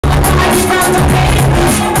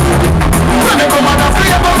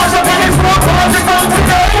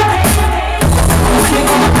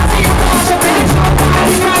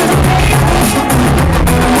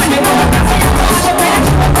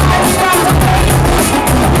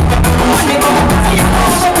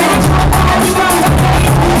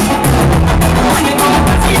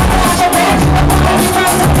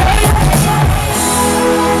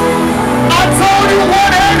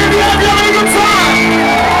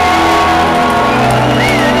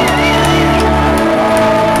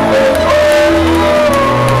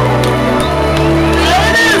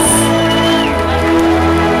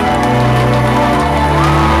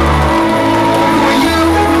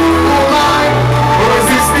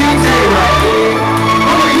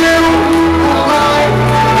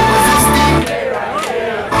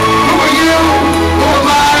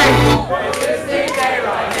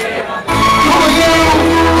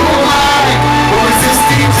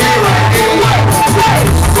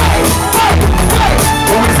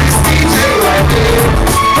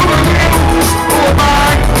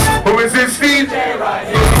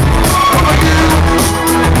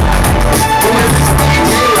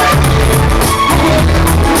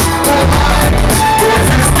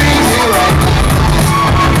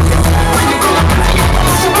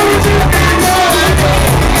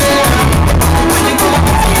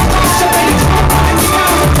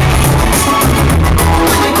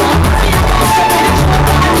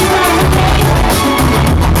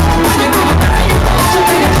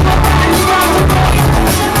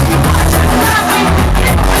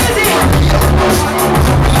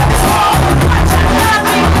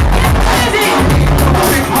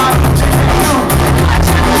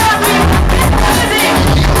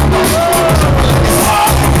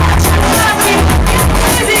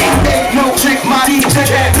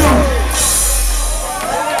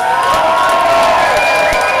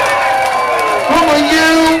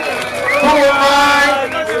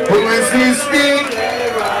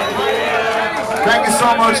Thank you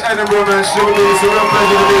so much, Edinburgh, man. It's a real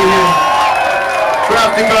pleasure to be here.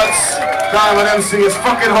 Krafty Kuts, Dynamite MC. It's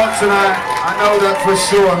fucking hot tonight. I know that for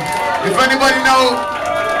sure. If anybody knows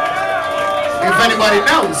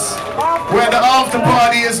where the after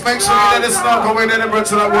party is, make sure you let us know. Go in Edinburgh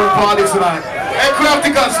to that work party tonight. Hey, Krafty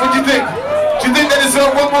Kuts, what do you think? Do you think they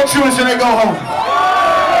deserve one more tune and they go home?